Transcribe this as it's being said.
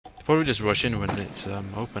Probably just rush in when it's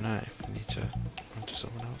open, eh? If we need to run to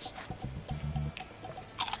someone else.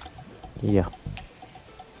 Yeah.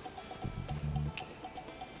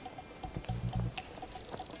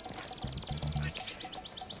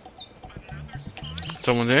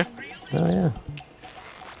 Someone's here? Oh yeah.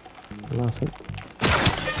 Last hit.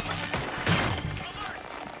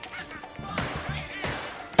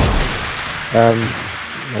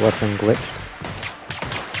 My weapon glitched.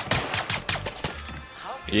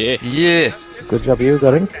 Yeah. Yeah! Good job you,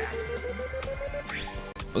 Goring. I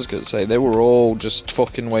was gonna say, they were all just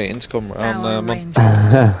fucking waiting to come around there, man.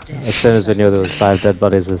 As soon as we knew there was 5 dead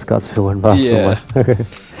bodies, there's got to be one boss somewhere.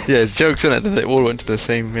 Yeah, it's jokes in it that they all went to the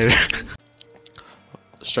same mirror.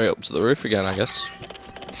 Straight up to the roof again, I guess.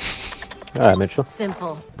 Alright, Mitchell.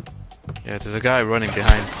 Simple. Yeah, there's a guy running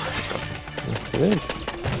behind. Yes, it is.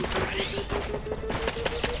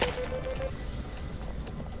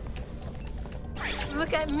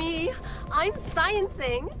 Look at me. I'm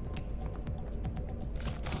sciencing.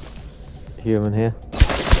 Human here.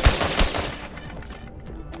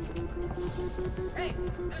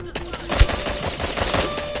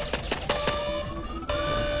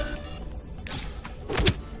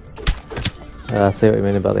 I see what you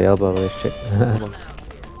mean about the elbow of this chick. Yeah,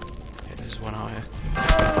 there's one out here.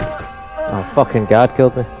 Oh, fucking guard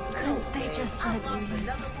killed me. Couldn't they just let me?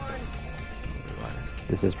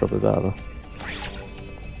 This is probably better though.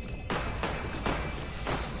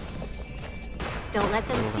 Don't let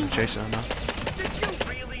them We're see gonna you. chase her now. Did you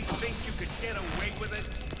really think you could get away with it?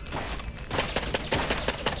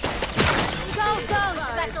 Go, go,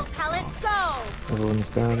 special pellet, go! Everyone's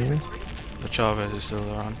down here. The Chavez is still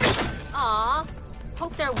around. Aw,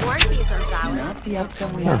 hope their warranties are valid. Not the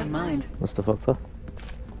outcome we had in mind. What's the fuck though?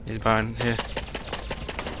 He's behind here.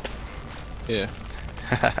 Yeah.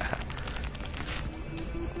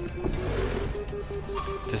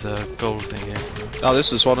 There's a gold thing here. Oh,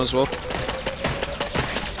 this is one as well.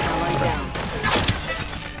 Ally down.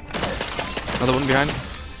 Another one behind.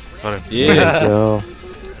 Got him. Yeah. Yo.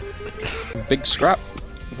 Big scrap.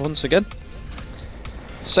 Once again.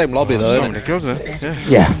 Same lobby though, So isn't many it? kills, man. Yeah.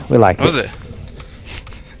 Yeah, we like Was it.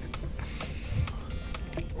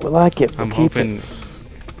 it? We like it. I'm We'll keep hoping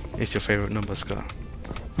it's your favorite number, Scott.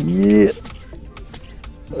 it. Yeah.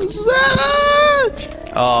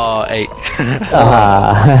 Oh, 8.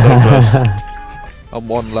 Ah. I'm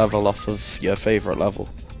one level off of your favourite level.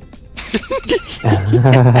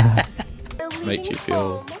 Make you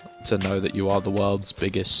feel to know that you are the world's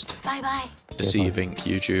biggest Bye bye. deceiving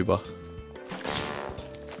YouTuber.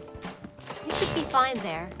 You should be fine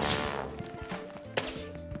there.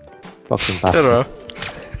 Fucking bastard. Hello.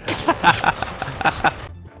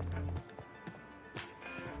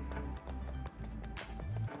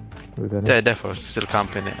 We're gonna. Yeah, defo still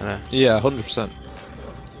camping it. Yeah, 100%.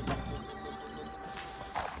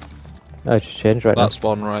 Oh, it's just changed right That's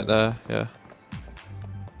one right there, yeah.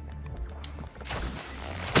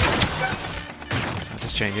 I'll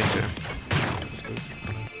just change into him. That's good.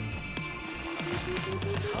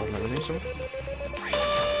 Oh, no, we need some.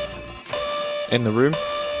 In the room. I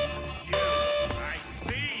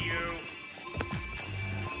see you.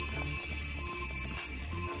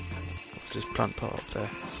 What's this plant pot up there?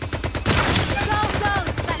 Go, go,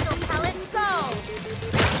 special pellet, go!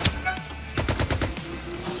 now.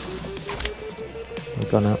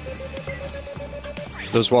 We've gone out.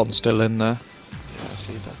 There's one still in there. Yeah, I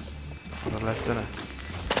see that. On the left, innit?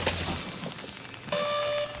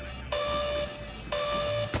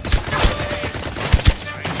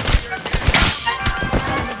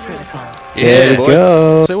 Critical. There we boy.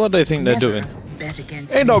 go. So what do they think they're doing? Bet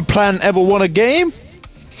against Ain't me. no plan ever won a game.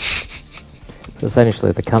 So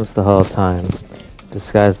essentially, they camped the whole time,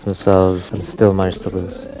 disguised themselves, and still managed to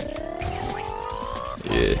lose.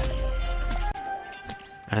 Yeah.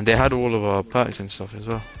 And they had all of our packs and stuff as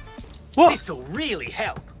well. What? This'll really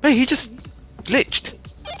help. Hey, he just glitched.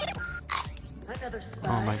 Another spy.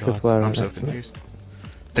 Oh my Good god, work, I'm so excellent. confused.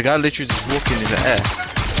 The guy literally just walking in the air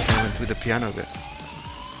and went through the piano bit.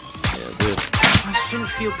 Yeah, dude. I shouldn't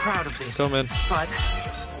feel proud of this. Come in. But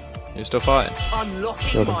You're still fighting? unlocking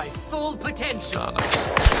Sure. my full potential. Oh, no.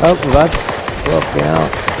 Oh, we're back. Walking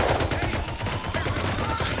out.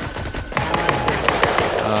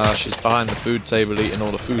 She's behind the food table eating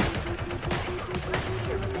all the food.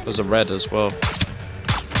 There's a red as well. Yeah,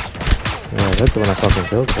 that's the one I fucking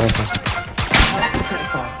killed. Careful.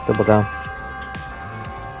 Critical. Double down.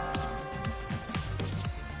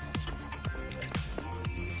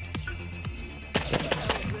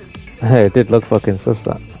 Hey, it did look fucking sus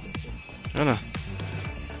that. No, no.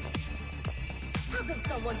 How could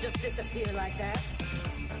someone just disappear like that?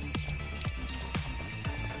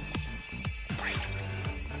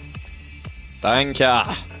 Thank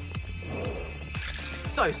ya.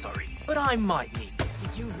 So sorry, but I might need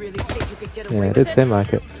this. You really think you could get Yeah, away it with did seem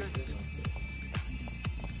like it.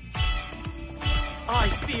 I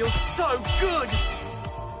feel so good.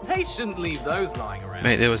 They shouldn't leave those lying around.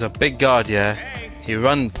 Mate, there was a big guard, yeah. He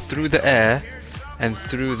ran through the air and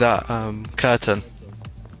through that curtain.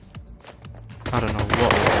 I don't know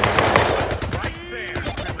what.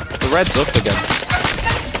 The red's up again.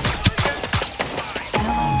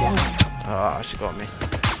 Oh, she got me.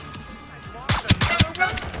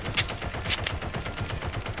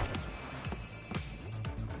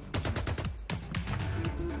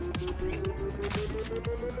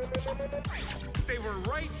 They were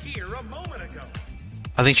right here a moment ago.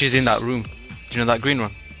 I think she's in that room. Do you know that green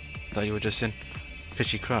one that you were just in? Because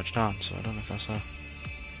she crouched down, so I don't know if that's her.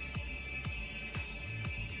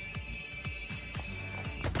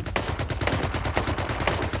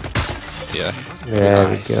 Yeah. There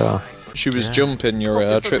we Nice. go. She was Yeah. jumping your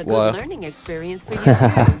This was a good tripwire. learning experience for you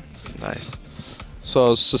too. Nice. So I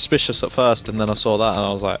was suspicious at first, and then I saw that, and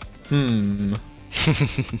I was like,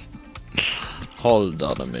 hold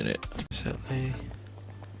on a minute. Silly.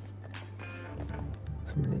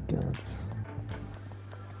 So many guards.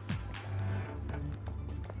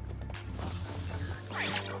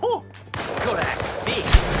 Oh, good act. Big.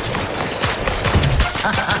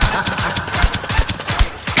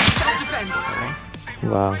 Self-defense.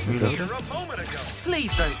 Wow. Here Okay. a moment ago.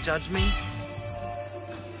 Please don't judge me.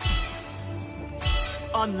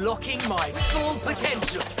 Unlocking my full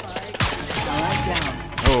potential.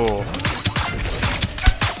 Oh.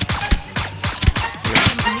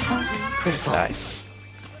 Nice.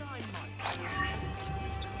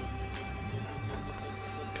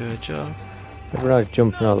 Good job. We're not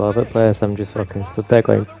jumping all over the place, I'm just fucking stood there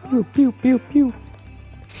going pew pew pew pew.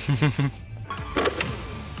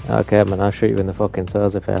 Okay man, I'll shoot you in the fucking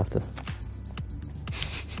toes if I have to.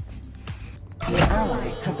 Your ally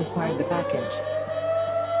has acquired the package.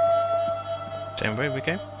 Same way we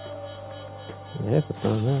came? Yeah, if it's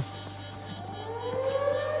not there.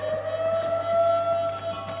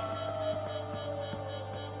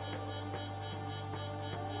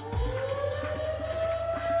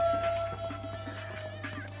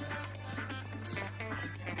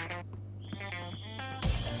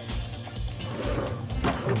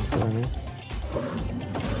 Sorry.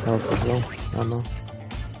 Health as well, ammo.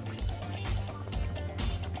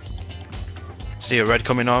 See a red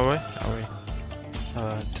coming our way?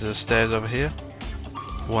 To the stairs over here.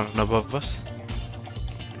 One above us.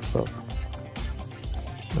 Oh.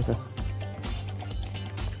 Okay.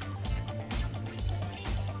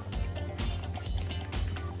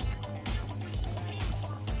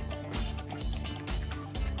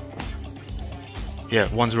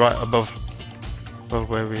 Yeah, one's right above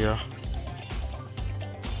where we are.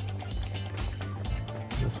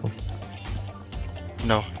 This one.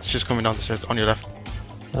 No, it's just coming down the stairs on your left.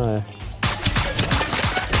 Oh yeah.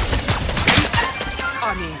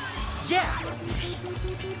 I mean, yeah.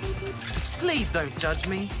 Please don't judge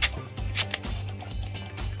me.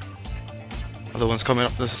 Other one's coming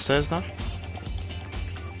up the stairs now.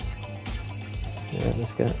 Yeah,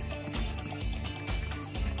 let's get it.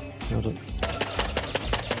 Hold on.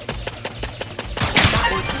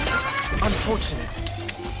 Unfortunate.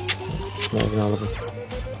 Not even all of them.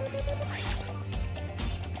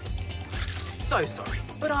 So sorry,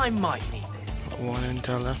 but I might need this. One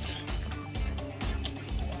intel left.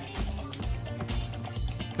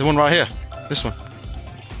 There's one right here. This one.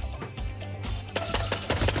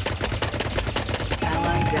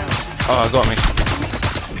 Ally down. Oh, got me.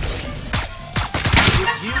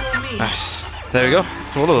 It's you or me. Nice. There we go.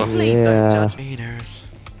 All of them. Please don't Yeah. judge me. Wieners.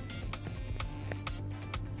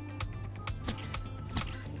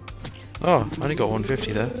 Oh, I only got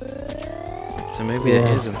 150 there. So maybe Yeah. it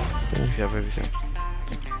isn't if you have everything.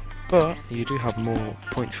 But you do have more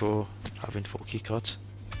points for having 4 keycards.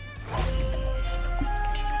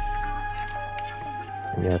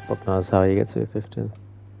 Yeah, fuck knows how you get to 15.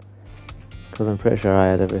 Because I'm pretty sure I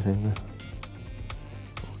had everything there.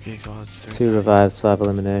 4 keycards, 3 2 revives, 5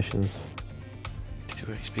 eliminations.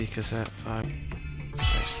 2 speaker set, 5.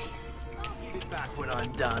 Nice. Be back when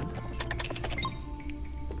I'm done.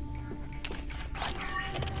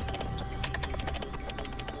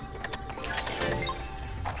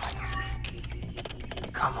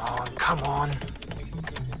 Come on, come on.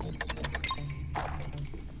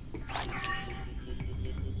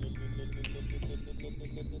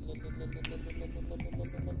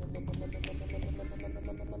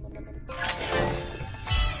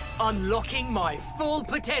 Unlocking my full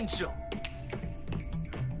potential.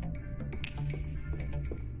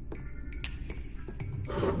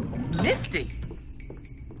 Nifty.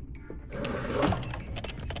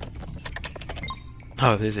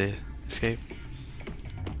 Oh, there's a escape.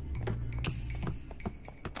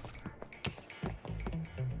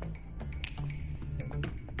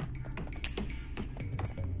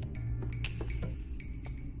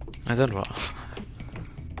 And then what?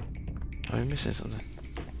 Are we missing something?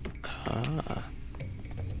 Ah.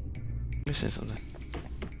 Missing something.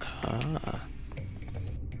 Ah.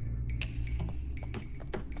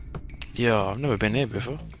 Yo, I've never been here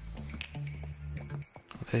before.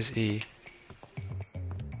 There's E.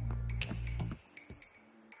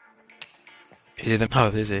 Is it the— oh,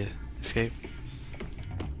 there's a escape.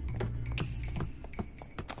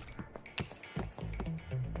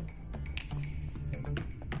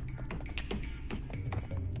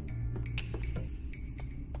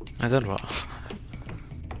 And then what?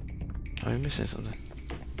 Are we missing something?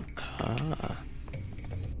 Ah.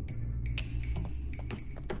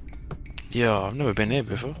 Yo, I've never been here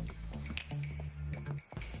before.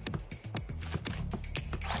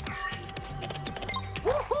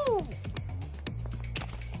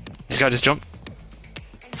 This guy just jumped.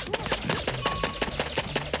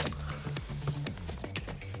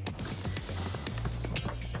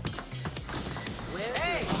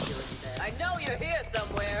 Hey, I know you're here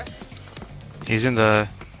somewhere. He's in the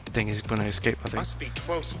thing. He's gonna escape, I think. Must be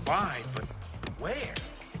close by, but where?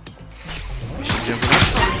 She's jumping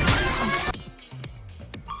up.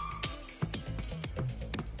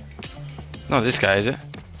 No, this guy, is it?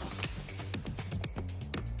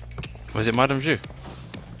 Was it Madame Zhu?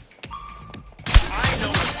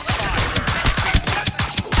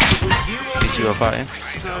 Is you are fighting?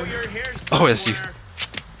 So you're here Oh, it's you.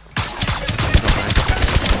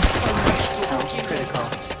 Health critical.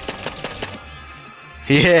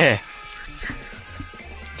 Yeah!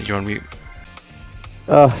 Did you unmute?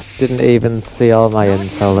 Oh, didn't even see all my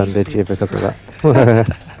intel then, did you, because of that?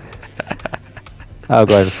 I'm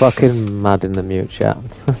going fucking mad in the mute chat.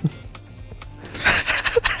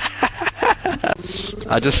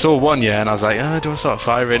 I just saw one, yeah, and I was like, oh, do I start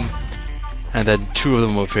firing? And then two of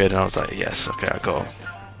them appeared, and I was like, yes, okay, I got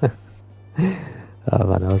them. Oh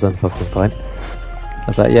man, I was on fucking point. I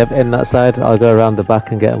was like, yep, in that side, I'll go around the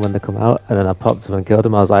back and get them when they come out. And then I popped them and killed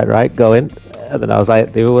them. I was like, right, go in. And then I was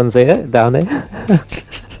like, the other one's here, down here. Mate,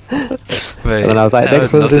 And then I was like, there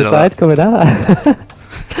next was one's nothing inside, coming out.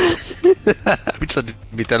 We just had to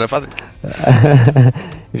be telepathic.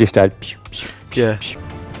 You just tried. Pew, pew, pew, Yeah. pew.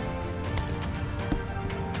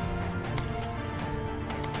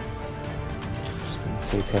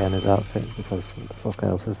 Just 2k on his outfit because what the fuck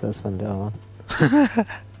else is there to spend it all on?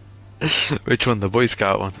 Which one? The Boy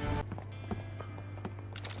Scout one?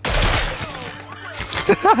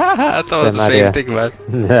 I thought it was the same thing, man.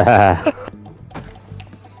 Nah.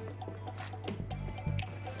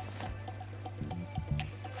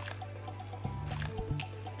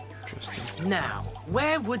 Interesting. Now,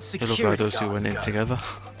 where would They security look like those two guards went in go? together.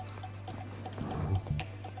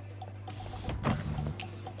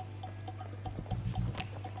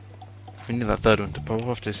 We need that third one to pop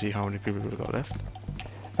off to see how many people we've got left.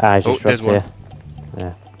 Ah, I just Oh, there's dropped one. here.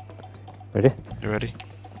 Yeah. Ready? You ready?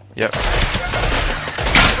 Yep.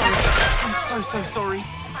 I'm so sorry.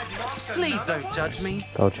 Please don't judge me.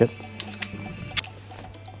 Gold chip.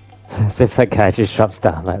 As if that guy just drops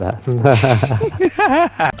down like that.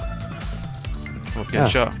 Oh, getting Ah.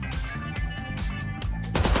 shot.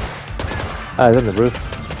 Oh, he's on the roof.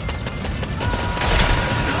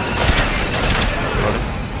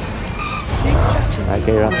 Right,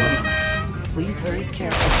 get your ass. Please hurry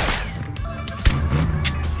carefully.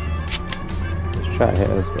 Just try to hit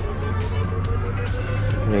us, but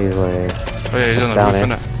you can easily Oh yeah, he's on the Down roof, here.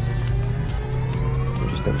 innit?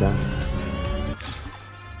 just step down.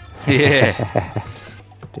 Yeah.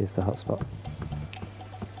 Use the hotspot.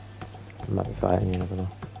 Might be fighting, you never know.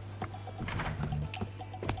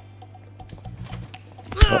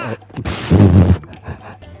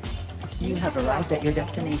 You have arrived at your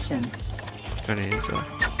destination. 20 into it.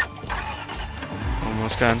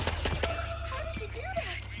 Almost done.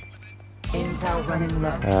 Intel running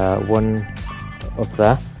low. One up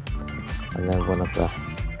there, and then one up there.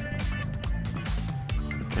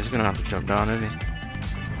 He's gonna have to jump down, isn't he?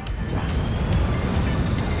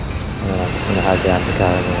 And then I'm just gonna hide behind the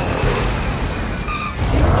car.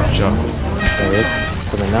 Good shot. There he is,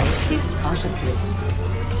 coming now. Proceed cautiously.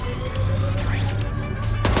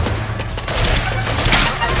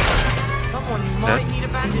 Someone might need a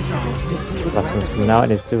bandage on. Last one's coming out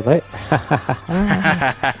and it's too late.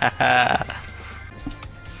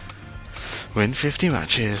 Win 50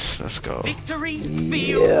 matches. Let's go. Victory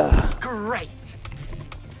feels Yeah. great.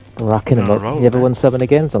 Racking them On a up. roll, You ever man. won so many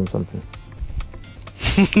games on something?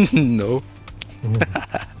 No.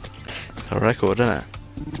 It's a record, isn't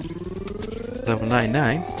it? Level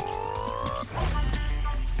 99.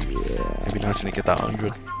 Maybe now to get that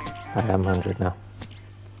 100. I am 100 now.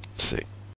 Sick.